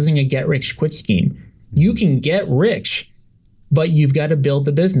 right? This isn't a get rich quick scheme. You can get rich, but you've got to build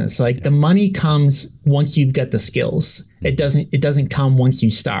the business. Like the money comes once you've got the skills. It doesn't come once you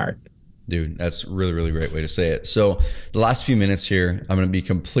start. Dude, that's a really, really great way to say it. So the last few minutes here, I'm going to be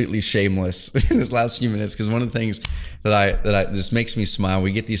completely shameless in this last few minutes, because one of the things that I just makes me smile,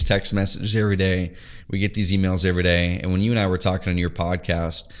 we get these text messages every day. We get these emails every day. And when you and I were talking on your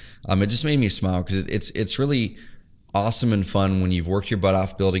podcast, it just made me smile, because it's really awesome and fun when you've worked your butt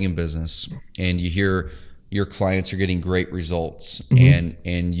off building a business and you hear your clients are getting great results,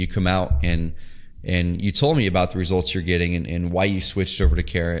 and you come out and you told me about the results you're getting and why you switched over to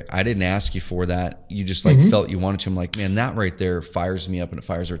Carrot. I didn't ask you for that. You just felt you wanted to. I'm like, man, that right there fires me up, and it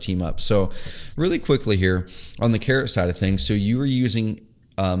fires our team up. So really quickly here on the Carrot side of things. So you were using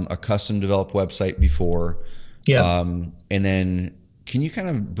a custom developed website before. Yeah. And then can you kind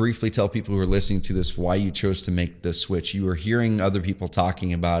of briefly tell people who are listening to this why you chose to make the switch? You were hearing other people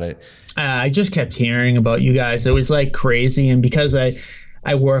talking about it. I just kept hearing about you guys. It was like crazy. And because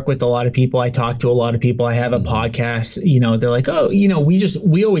I work with a lot of people, I talk to a lot of people, I have a podcast, they're like, oh,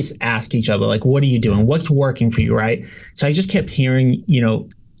 we always ask each other, like, what are you doing? What's working for you? Right. So I just kept hearing,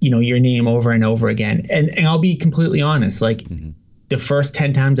 your name over and over again. And I'll be completely honest, like the first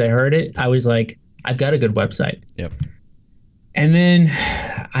 10 times I heard it, I was like, I've got a good website. Yep. And then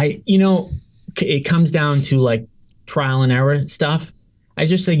it comes down to like trial and error stuff. I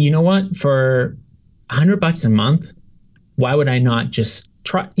just said, you know what, for $100 a month, why would I not just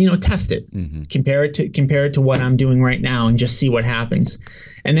try, test it, compare it to what I'm doing right now and just see what happens.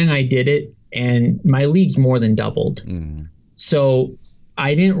 And then I did it, and my leads more than doubled. So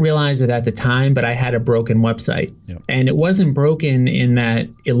I didn't realize it at the time, but I had a broken website. Yep. And it wasn't broken in that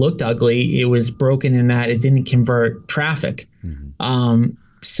it looked ugly. It was broken in that it didn't convert traffic.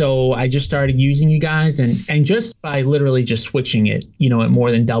 So I just started using you guys, and just by literally just switching it, it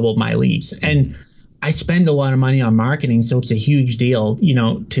more than doubled my leads. And I spend a lot of money on marketing, so it's a huge deal, if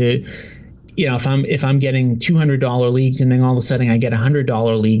I'm getting $200 leads and then all of a sudden I get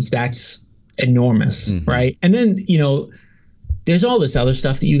 $100 leads, that's enormous, right? And then, there's all this other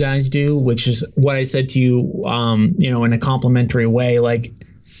stuff that you guys do, which is what I said to you, in a complimentary way. Like,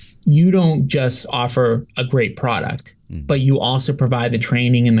 you don't just offer a great product, but you also provide the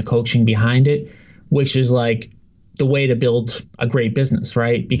training and the coaching behind it, which is like the way to build a great business,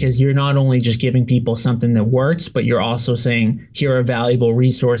 right? Because you're not only just giving people something that works, but you're also saying, here are valuable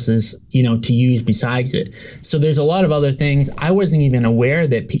resources, to use besides it. So there's a lot of other things. I wasn't even aware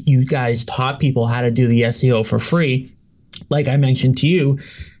that you guys taught people how to do the SEO for free. Like I mentioned to you,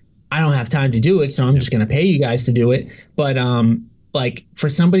 I don't have time to do it, so I'm just going to pay you guys to do it. But like for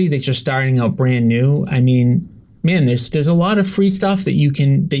somebody that's just starting out brand new, I mean, man, there's a lot of free stuff that you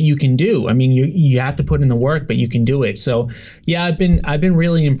can do. I mean, you have to put in the work, but you can do it. So yeah, I've been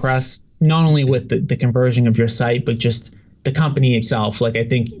really impressed, not only with the conversion of your site, but just the company itself. Like, I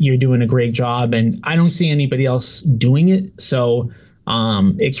think you're doing a great job, and I don't see anybody else doing it. So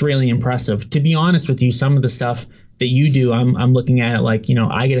it's really impressive. To be honest with you, some of the stuff that you do, I'm looking at it like,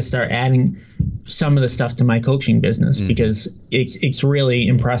 I got to start adding some of the stuff to my coaching business because it's really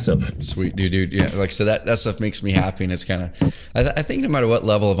impressive. Sweet, dude. Yeah, like, so that stuff makes me happy, and it's kind of, I think no matter what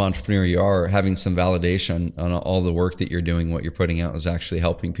level of entrepreneur you are, having some validation on all the work that you're doing, what you're putting out is actually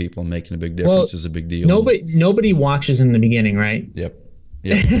helping people and making a big difference is a big deal. Nobody watches in the beginning, right? Yep.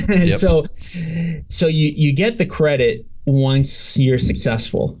 So you get the credit once you're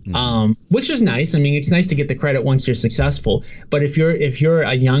successul, which is nice. I mean, it's nice to get the credit once you're successful. But if you're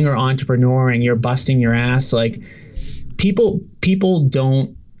a younger entrepreneur and you're busting your ass, like people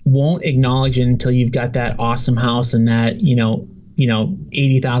won't acknowledge it until you've got that awesome house and that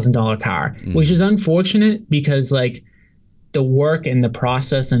 $80,000 car, which is unfortunate because like the work and the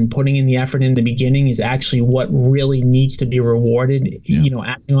process and putting in the effort in the beginning is actually what really needs to be rewarded,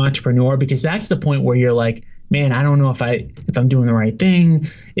 as an entrepreneur, because that's the point where you're like, man, I don't know if I'm doing the right thing.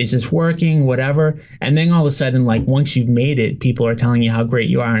 Is this working? Whatever. And then all of a sudden, like once you've made it, people are telling you how great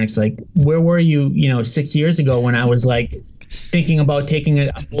you are. And it's like, where were you, 6 years ago when I was like thinking about taking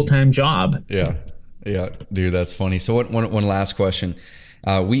a full-time job? Yeah. Yeah, dude, that's funny. So one last question.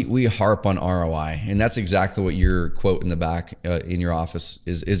 We harp on ROI, and that's exactly what your quote in the back in your office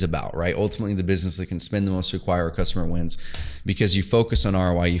is about, right? Ultimately, the business that can spend the most to acquire a customer wins, because you focus on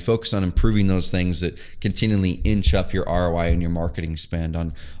ROI, you focus on improving those things that continually inch up your ROI and your marketing spend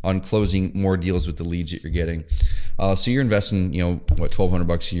on closing more deals with the leads that you're getting. So you're investing,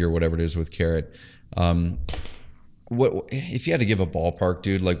 $1,200 a year, whatever it is with Carrot. What if you had to give a ballpark,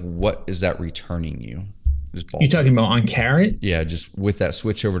 dude? Like, what is that returning you? You're talking about on Carrot? Yeah, just with that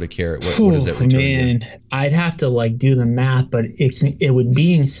switch over to Carrot, what is that returning? Man, I'd have to like do the math, but it would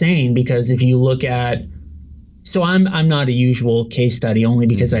be insane, because if you look at, so I'm not a usual case study only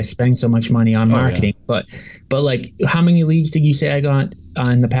because I spend so much money on marketing, but like, how many leads did you say I got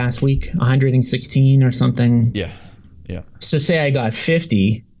in the past week? 116 or something? Yeah. So say I got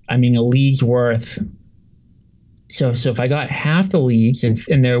 50. I mean, a lead's worth. So if I got half the leads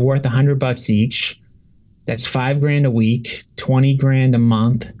and they're worth $100 each, that's $5,000 a week, $20,000 a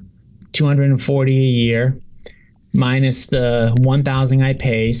month, $240 a year, minus the $1,000 I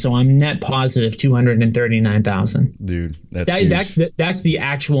pay. So I'm net positive $239,000. Dude, that's the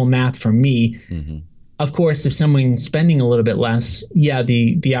actual math for me. Mm-hmm. Of course, if someone's spending a little bit less,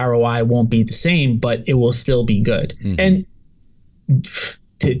 the ROI won't be the same, but it will still be good. Mm-hmm. And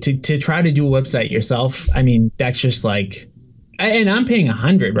to try to do a website yourself, I mean, that's just like, and I'm paying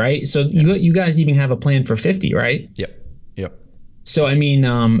 100, right? So you guys even have a plan for 50, right? Yep. So I mean,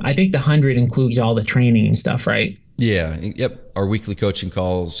 I think the 100 includes all the training and stuff, right? Yeah. Yep. Our weekly coaching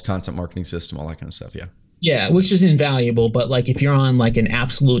calls, content marketing system, all that kind of stuff. Yeah. Yeah, which is invaluable. But like, if you're on like an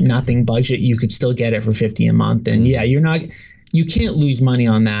absolute nothing budget, you could still get it for 50 a month. And you can't lose money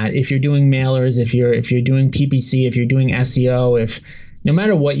on that. If you're doing mailers, if you're doing PPC, if you're doing SEO, no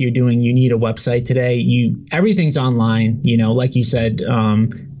matter what you're doing, you need a website today. Everything's online, like you said,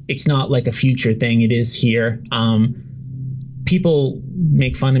 it's not like a future thing. It is here. People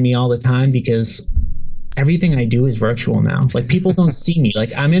make fun of me all the time because everything I do is virtual now. Like, people don't see me.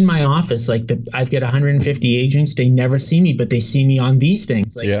 Like, I'm in my office, like I've got 150 agents. They never see me, but they see me on these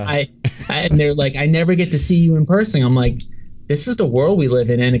things. Like, and they're like, I never get to see you in person. I'm like, this is the world we live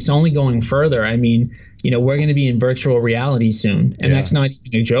in, and it's only going further. I mean, we're going to be in virtual reality soon, and that's not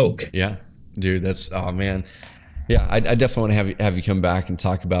even a joke. Yeah, dude, oh man. Yeah, I definitely want to have you come back and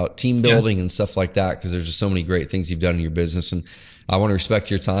talk about team building and stuff like that, because there's just so many great things you've done in your business, and I want to respect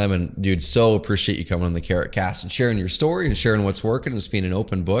your time. And dude, so appreciate you coming on the Carrot Cast and sharing your story and sharing what's working and just being an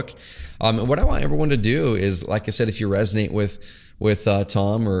open book. And what I want everyone to do is, like I said, if you resonate with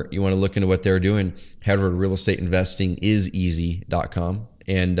Tom, or you want to look into what they're doing, head over to realestateinvestingiseasy.com.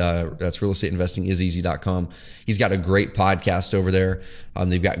 And that's realestateinvestingiseasy.com. He's got a great podcast over there.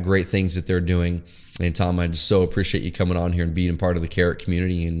 They've got great things that they're doing. And Tom, I just so appreciate you coming on here and being part of the Carrot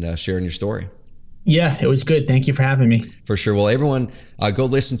community and sharing your story. Yeah, it was good. Thank you for having me. For sure. Well, everyone, go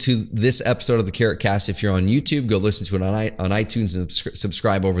listen to this episode of the Carrot Cast. If you're on YouTube, go listen to it on iTunes and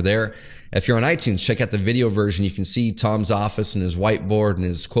subscribe over there. If you're on iTunes, check out the video version. You can see Tom's office and his whiteboard and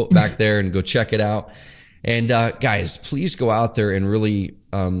his quote back there, and go check it out. And guys, please go out there and really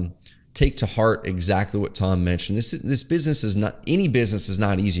take to heart exactly what Tom mentioned. This business is not, any business is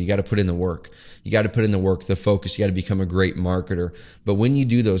not easy. You got to put in the work. You got to put in the work, the focus. You got to become a great marketer. But when you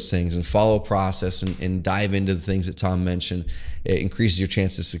do those things and follow process and dive into the things that Tom mentioned, it increases your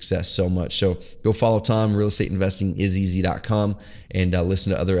chance of success so much. So go follow Tom, realestateinvestingiseasy.com, and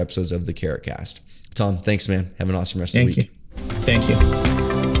listen to other episodes of the Carrot Cast. Tom, thanks, man. Have an awesome rest of the week. Thank you.